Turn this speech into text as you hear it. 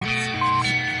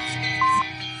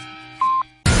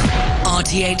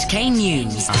RTHK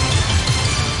News.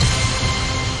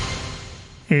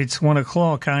 It's 1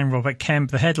 o'clock. I'm Robert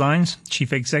Kemp. The headlines.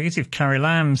 Chief Executive Carrie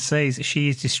Lam says she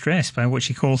is distressed by what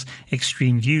she calls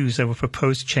extreme views over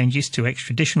proposed changes to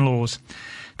extradition laws.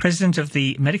 President of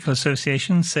the Medical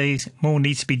Association says more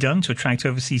needs to be done to attract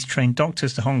overseas trained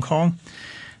doctors to Hong Kong.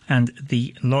 And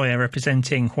the lawyer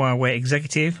representing Huawei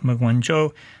executive, Meng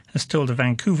Wanzhou, has told a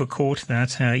Vancouver court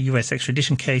that her US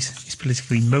extradition case is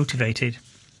politically motivated.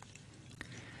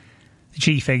 The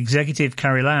chief executive,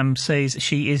 Carrie Lam, says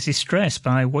she is distressed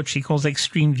by what she calls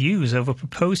extreme views over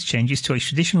proposed changes to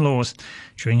extradition laws.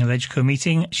 During a LegCo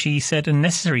meeting, she said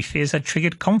unnecessary fears had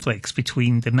triggered conflicts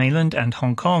between the mainland and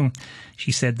Hong Kong.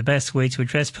 She said the best way to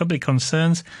address public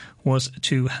concerns was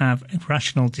to have a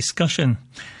rational discussion.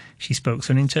 She spoke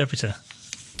to an interpreter.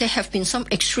 There have been some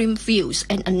extreme views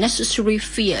and unnecessary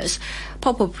fears,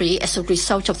 probably as a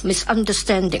result of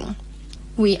misunderstanding.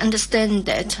 We understand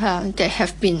that there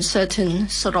have been certain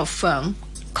sort of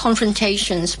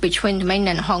confrontations between the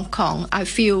mainland and Hong Kong. I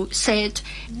feel sad.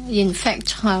 In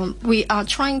fact, we are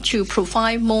trying to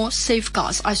provide more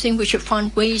safeguards. I think we should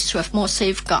find ways to have more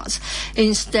safeguards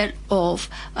instead of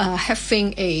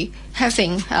having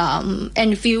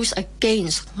any views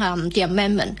against the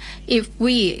amendment. If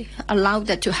we allow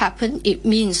that to happen, it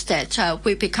means that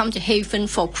we become the haven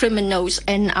for criminals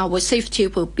and our safety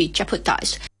will be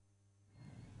jeopardized.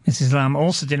 Mrs Lam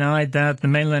also denied that the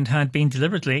mainland had been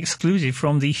deliberately excluded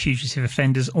from the Fugitive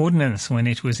Offenders Ordinance when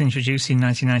it was introduced in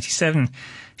 1997.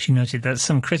 She noted that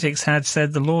some critics had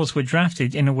said the laws were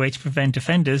drafted in a way to prevent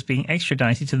offenders being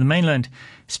extradited to the mainland.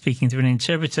 Speaking through an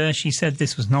interpreter, she said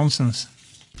this was nonsense.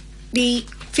 The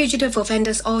Fugitive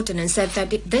Offenders Ordinance said that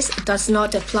this does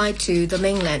not apply to the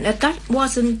mainland. That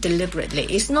wasn't deliberately.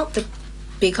 It's not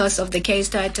because of the case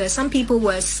that some people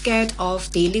were scared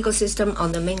of the legal system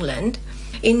on the mainland.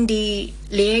 In the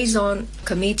liaison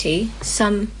committee,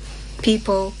 some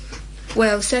people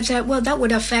said that that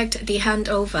would affect the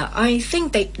handover. I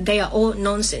think they are all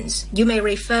nonsense. You may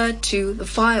refer to the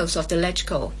files of the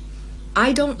LegCo.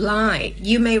 I don't lie.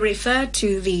 You may refer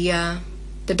to the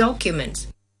documents.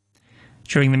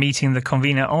 During the meeting, the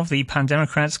convener of the Pan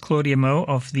Democrats, Claudia Mo,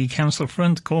 of the Council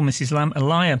Front, called Mrs Lam a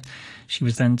liar. She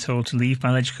was then told to leave by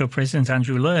LegCo President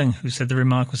Andrew Leung, who said the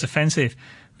remark was offensive.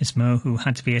 Ms Mo, who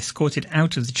had to be escorted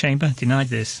out of the chamber, denied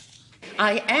this.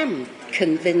 I am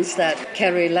convinced that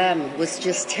Carrie Lam was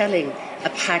just telling a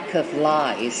pack of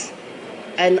lies.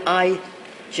 And I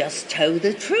just told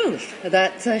the truth,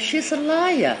 that she's a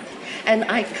liar. And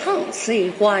I can't see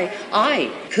why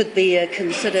I could be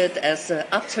considered as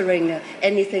uttering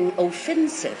anything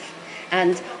offensive.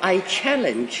 And I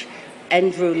challenge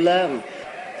Andrew Leung,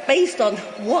 based on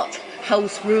what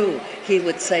House rule, he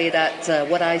would say that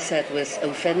what I said was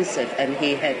offensive and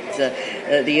he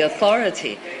had the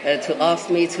authority to ask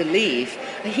me to leave.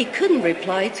 He couldn't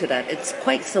reply to that. It's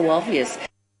quite so obvious.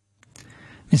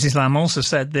 Mrs Lam also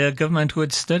said the government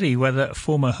would study whether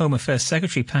former Home Affairs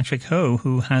Secretary Patrick Ho,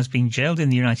 who has been jailed in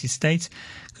the United States,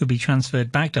 could be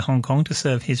transferred back to Hong Kong to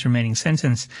serve his remaining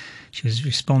sentence. She was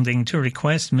responding to a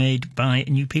request made by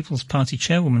New People's Party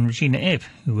chairwoman Regina Ip,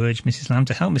 who urged Mrs Lam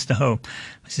to help Mr Ho.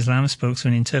 Mrs Lam spoke to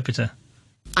an interpreter.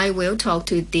 I will talk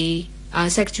to the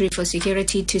Secretary for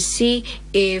Security to see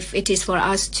if it is for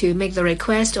us to make the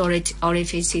request or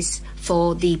if it is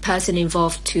for the person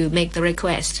involved to make the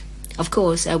request. Of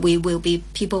course, we will be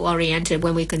people-oriented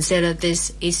when we consider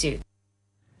this issue.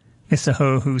 Mr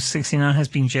Ho, who's 69, has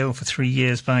been jailed for 3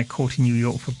 years by a court in New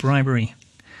York for bribery.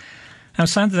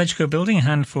 Outside the LegCo building, a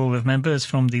handful of members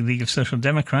from the League of Social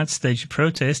Democrats staged a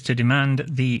protest to demand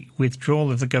the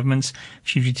withdrawal of the government's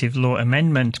Fugitive Law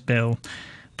Amendment Bill.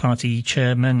 Party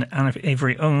Chairman Anna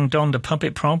Avery Ung donned a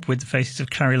puppet prop with the faces of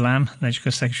Carrie Lam,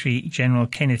 LegCo Secretary General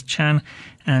Kenneth Chan,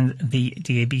 and the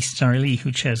DAB Starry Lee,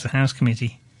 who chairs the House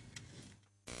Committee.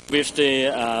 With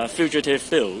the fugitive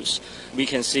bills, we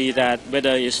can see that whether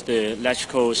it's the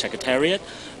LegCo Secretariat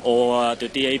or the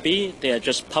DAB, they are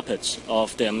just puppets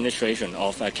of the administration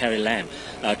of Carrie Lam,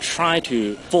 try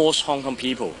to force Hong Kong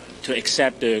people to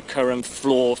accept the current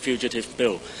flawed fugitive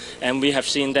bill. And we have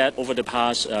seen that over the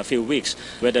past few weeks,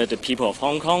 whether the people of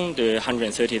Hong Kong, the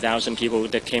 130,000 people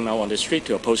that came out on the street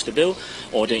to oppose the bill,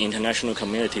 or the international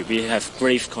community, we have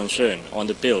grave concern on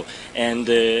the bill and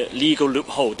the legal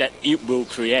loophole that it will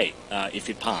create if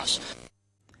it passes.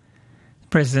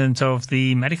 President of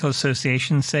the Medical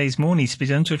Association says more needs to be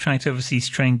done to attract overseas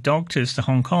trained doctors to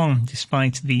Hong Kong,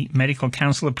 despite the Medical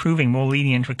Council approving more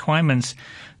lenient requirements.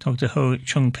 Dr Ho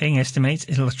Chung Ping estimates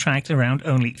it'll attract around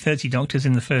only 30 doctors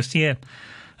in the first year.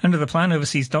 Under the plan,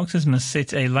 overseas doctors must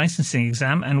sit a licensing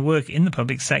exam and work in the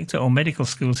public sector or medical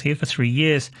schools here for 3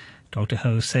 years. Dr.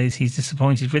 Ho says he's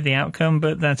disappointed with the outcome,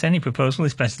 but that any proposal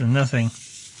is better than nothing.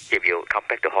 If you come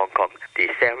back to Hong Kong,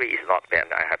 the salary is not bad.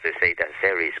 I have to say that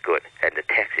salary is good and the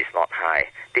tax is not high.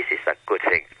 This is a good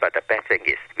thing. But the bad thing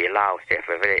is we now have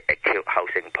a very acute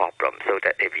housing problem, so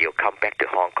that if you come back to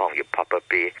Hong Kong, you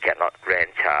probably cannot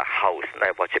rent a house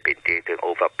like what you've been doing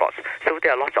overbought. So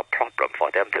there are lots of problems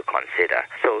for them to consider.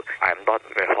 So I'm not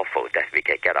very hopeful that we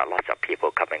can get a lot of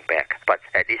people coming back. But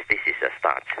at least this is a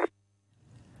start.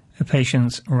 A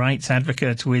patients' rights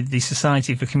advocate with the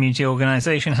Society for Community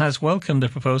Organisation has welcomed the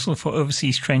proposal for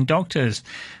overseas trained doctors,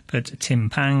 but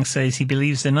Tim Pang says he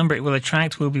believes the number it will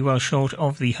attract will be well short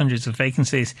of the hundreds of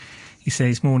vacancies. He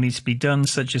says more needs to be done,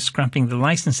 such as scrapping the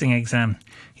licensing exam.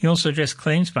 He also addressed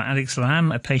claims by Alex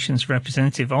Lam, a patient's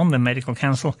representative on the Medical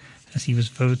Council, as he was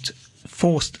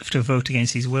forced to vote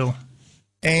against his will.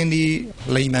 Any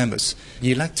lay members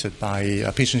elected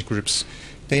by patient groups,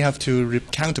 they have to be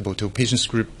accountable to patients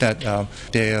group that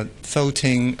their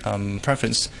voting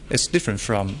preference is different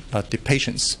from the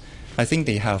patients. I think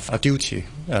they have a duty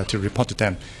to report to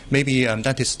them. Maybe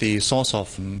that is the source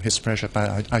of his pressure,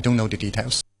 but I don't know the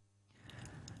details.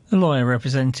 The lawyer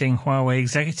representing Huawei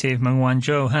executive Meng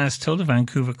Wanzhou has told a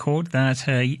Vancouver court that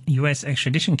her US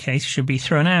extradition case should be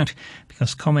thrown out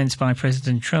because comments by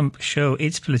President Trump show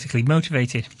it's politically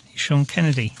motivated. Sean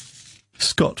Kennedy.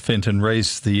 Scott Fenton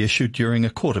raised the issue during a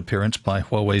court appearance by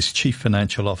Huawei's chief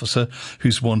financial officer,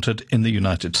 who's wanted in the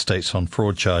United States on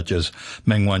fraud charges.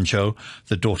 Meng Wanzhou,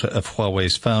 the daughter of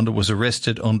Huawei's founder, was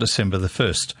arrested on December the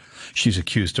 1st. She's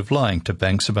accused of lying to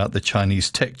banks about the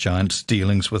Chinese tech giant's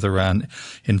dealings with Iran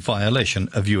in violation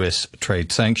of US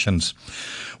trade sanctions.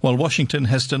 While Washington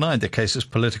has denied the case is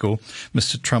political,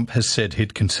 Mr. Trump has said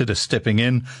he'd consider stepping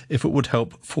in if it would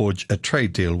help forge a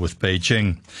trade deal with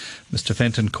Beijing. Mr.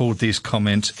 Fenton called these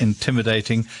comments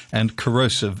intimidating and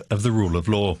corrosive of the rule of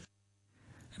law.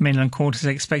 A mainland court is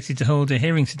expected to hold a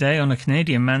hearing today on a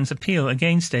Canadian man's appeal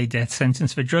against a death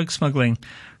sentence for drug smuggling.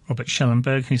 Robert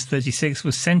Schellenberg, who's 36,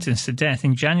 was sentenced to death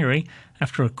in January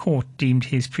after a court deemed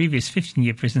his previous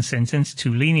 15-year prison sentence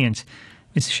too lenient.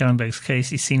 Mr. Schellenberg's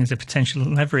case is seen as a potential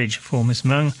leverage for Ms.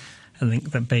 Meng, a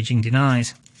link that Beijing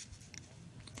denies.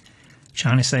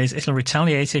 China says it'll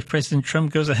retaliate if President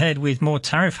Trump goes ahead with more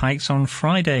tariff hikes on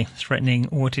Friday, threatening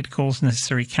what it calls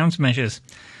necessary countermeasures.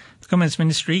 The Commerce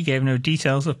Ministry gave no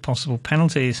details of possible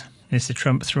penalties. Mr.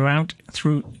 Trump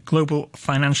threw global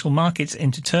financial markets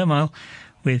into turmoil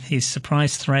with his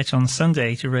surprise threat on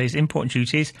Sunday to raise import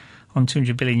duties on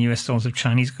 $200 billion of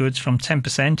Chinese goods from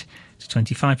 10% to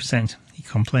 25%. He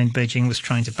complained Beijing was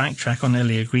trying to backtrack on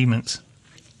earlier agreements.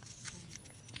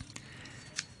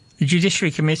 The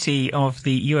Judiciary Committee of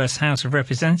the U.S. House of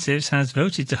Representatives has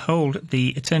voted to hold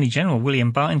the Attorney General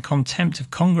William Barr in contempt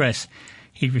of Congress.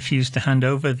 He refused to hand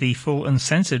over the full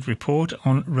uncensored report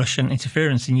on Russian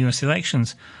interference in U.S.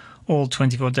 elections. All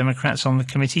 24 Democrats on the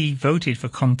committee voted for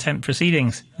contempt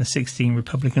proceedings. The 16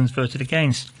 Republicans voted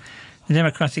against. The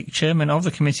Democratic chairman of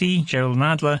the committee, Gerald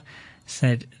Nadler,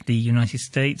 said the United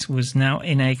States was now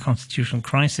in a constitutional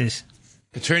crisis.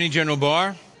 Attorney General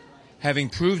Barr, having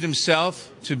proved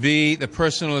himself to be the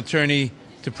personal attorney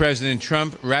to President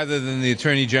Trump rather than the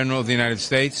Attorney General of the United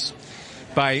States,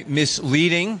 by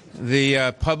misleading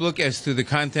the public as to the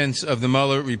contents of the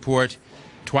Mueller report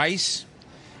twice,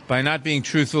 by not being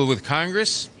truthful with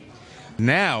Congress.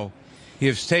 Now he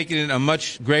has taken a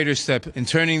much greater step in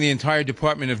turning the entire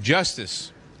Department of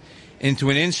Justice into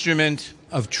an instrument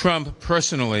of Trump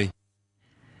personally.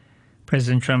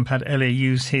 President Trump had earlier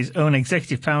used his own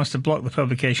executive powers to block the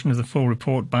publication of the full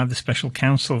report by the special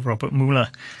counsel, Robert Mueller.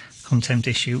 The contempt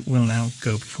issue will now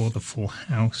go before the full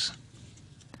House.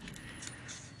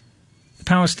 The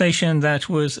power station that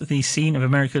was the scene of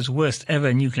America's worst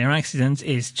ever nuclear accident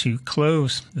is to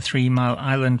close. The 3 Mile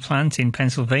Island plant in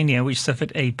Pennsylvania, which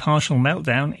suffered a partial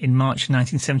meltdown in March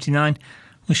 1979,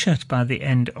 was shut by the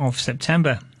end of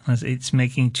September as it's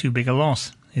making too big a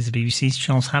loss. Here's the BBC's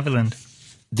Charles Haviland.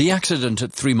 The accident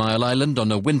at 3 Mile Island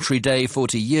on a wintry day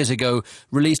 40 years ago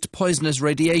released poisonous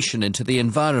radiation into the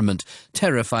environment,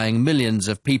 terrifying millions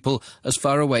of people as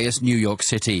far away as New York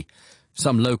City.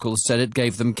 Some locals said it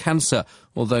gave them cancer,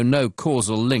 although no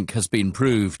causal link has been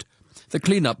proved. The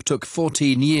clean-up took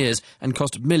 14 years and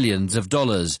cost millions of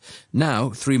dollars. Now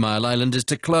 3 Mile Island is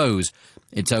to close.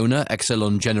 Its owner,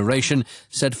 Exelon Generation,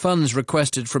 said funds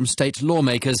requested from state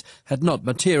lawmakers had not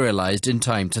materialized in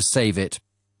time to save it.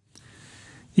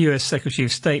 The US Secretary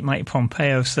of State Mike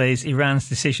Pompeo says Iran's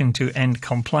decision to end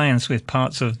compliance with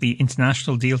parts of the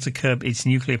international deal to curb its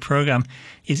nuclear program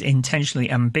is intentionally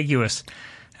ambiguous.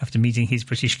 After meeting his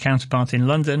British counterpart in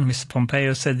London, Mr.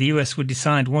 Pompeo said the US would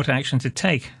decide what action to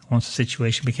take once the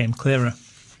situation became clearer.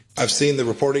 I've seen the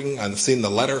reporting, I've seen the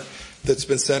letter that's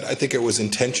been sent. I think it was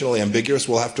intentionally ambiguous.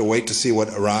 We'll have to wait to see what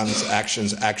Iran's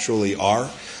actions actually are.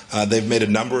 They've made a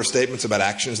number of statements about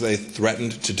actions they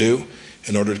threatened to do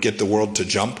in order to get the world to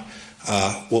jump.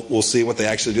 We'll see what they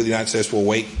actually do. The United States will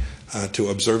wait to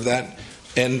observe that.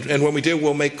 And when we do,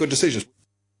 we'll make good decisions.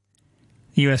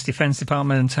 The US Defense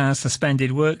Department has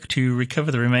suspended work to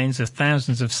recover the remains of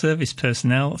thousands of service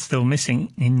personnel still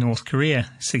missing in North Korea,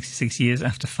 66 years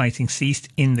after fighting ceased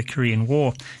in the Korean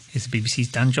War. Here's the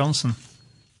BBC's Dan Johnson.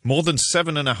 More than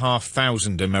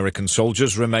 7,500 American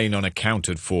soldiers remain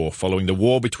unaccounted for following the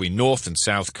war between North and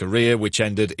South Korea, which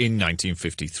ended in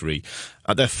 1953.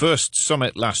 At their first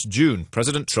summit last June,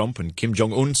 President Trump and Kim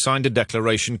Jong-un signed a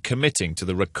declaration committing to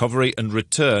the recovery and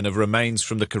return of remains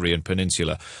from the Korean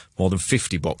peninsula. More than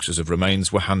 50 boxes of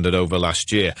remains were handed over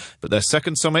last year, but their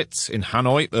second summit in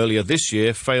Hanoi earlier this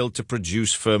year failed to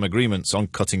produce firm agreements on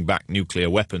cutting back nuclear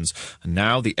weapons. And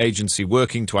now the agency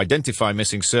working to identify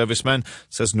missing servicemen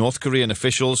says North Korean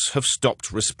officials have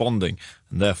stopped responding,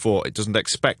 and therefore it doesn't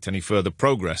expect any further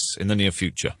progress in the near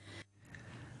future.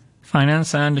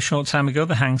 Finance, and a short time ago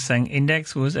the Hang Seng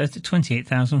Index was at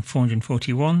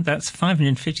 28,441. That's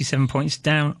 557 points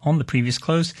down on the previous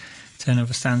close.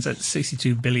 Turnover stands at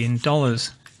 $62 billion.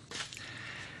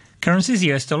 Currencies,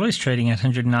 the US dollar is trading at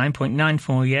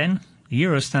 109.94 yen. The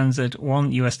euro stands at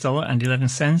 $1 and 11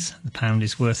 cents. The pound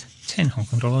is worth 10 Hong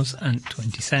Kong dollars and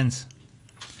 20 cents.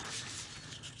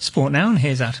 Sport now, and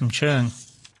here's Atom Chung.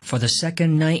 For the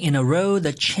second night in a row,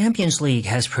 the Champions League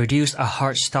has produced a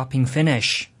heart-stopping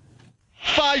finish.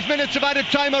 5 minutes of added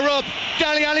time are up.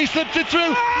 Dele Alli slips it through.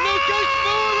 Lucas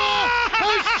Moura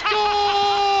has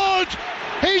scored!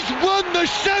 He's won the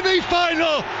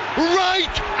semi-final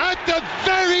right at the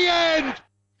very end.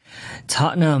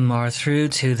 Tottenham are through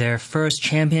to their first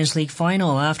Champions League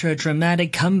final after a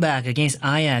dramatic comeback against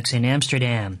Ajax in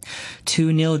Amsterdam.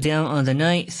 2-0 down on the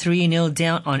night, 3-0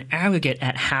 down on aggregate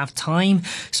at half-time.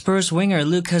 Spurs winger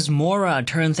Lucas Moura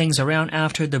turned things around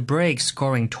after the break,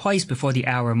 scoring twice before the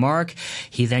hour mark.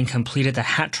 He then completed the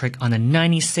hat-trick on the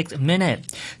 96th minute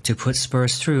to put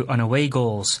Spurs through on away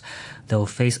goals. They'll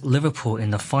face Liverpool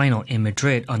in the final in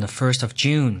Madrid on the 1st of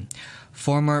June.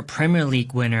 Former Premier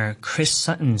League winner Chris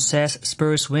Sutton says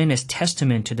Spurs' win is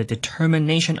testament to the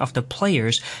determination of the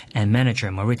players and manager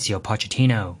Maurizio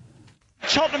Pochettino.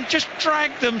 Tottenham just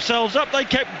dragged themselves up. They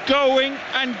kept going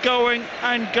and going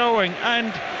and going.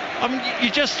 And I mean,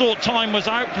 you just thought time was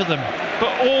out for them.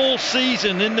 But all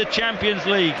season in the Champions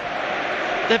League,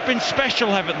 they've been special,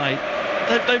 haven't they?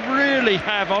 They really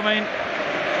have. I mean,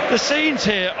 the scenes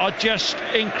here are just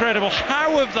incredible.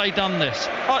 How have they done this?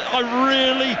 I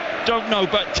really don't know,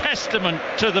 but testament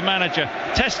to the manager,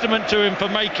 testament to him for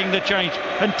making the change,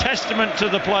 and testament to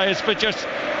the players for just,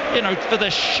 for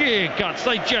their sheer guts.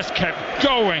 They just kept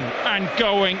going and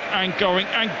going and going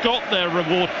and got their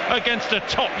reward against a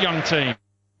top young team.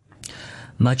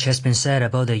 Much has been said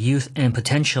about the youth and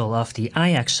potential of the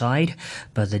Ajax side,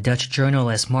 but the Dutch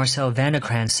journalist Marcel van der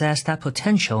Krant says that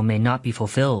potential may not be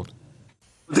fulfilled.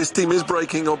 This team is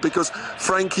breaking up because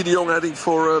Frankie de Jong heading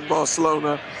for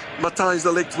Barcelona. Matthijs de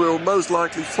Ligt will most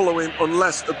likely follow him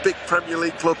unless a big Premier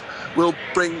League club will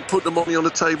put the money on the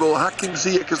table. Hakim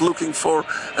Ziyech is looking for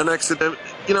an exit.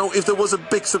 If there was a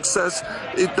big success,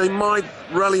 they might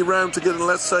rally round together and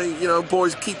let's say,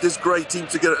 boys, keep this great team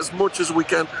together as much as we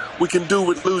can. We can do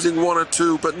with losing 1 or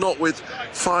 2, but not with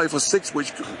 5 or 6,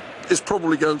 which is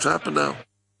probably going to happen now.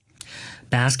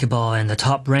 Basketball and the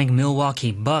top-ranked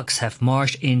Milwaukee Bucks have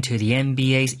marched into the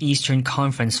NBA's Eastern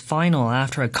Conference Final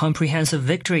after a comprehensive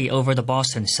victory over the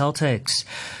Boston Celtics.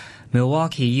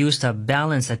 Milwaukee used a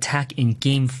balanced attack in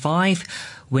Game 5,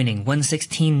 winning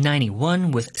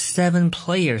 116-91 with 7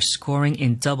 players scoring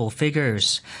in double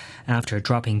figures. After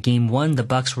dropping Game 1, the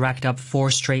Bucks racked up 4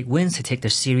 straight wins to take the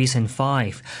series in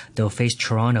 5. They'll face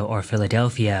Toronto or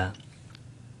Philadelphia.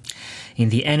 In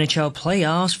the NHL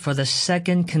playoffs, for the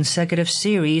second consecutive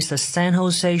series, the San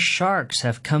Jose Sharks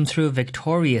have come through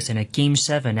victorious in a Game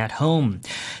 7 at home.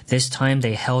 This time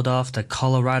they held off the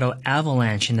Colorado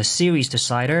Avalanche in the series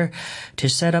decider to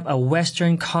set up a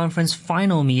Western Conference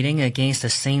final meeting against the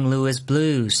St. Louis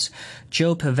Blues.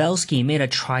 Joe Pavelski made a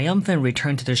triumphant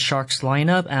return to the Sharks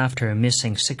lineup after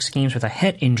missing 6 games with a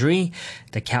head injury.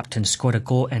 The captain scored a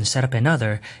goal and set up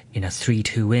another in a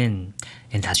 3-2 win.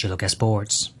 And that's your look at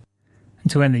sports. And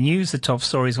to end the news, the top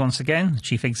stories once again.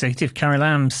 Chief Executive Carrie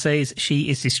Lam says she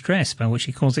is distressed by what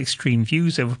she calls extreme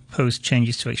views over proposed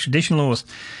changes to extradition laws.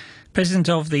 President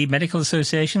of the Medical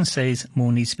Association says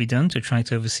more needs to be done to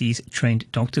attract overseas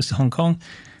trained doctors to Hong Kong.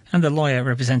 And the lawyer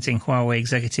representing Huawei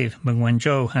executive Meng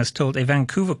Wanzhou has told a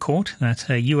Vancouver court that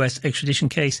her US extradition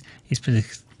case is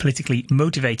politically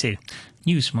motivated.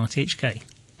 News from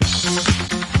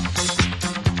RTHK.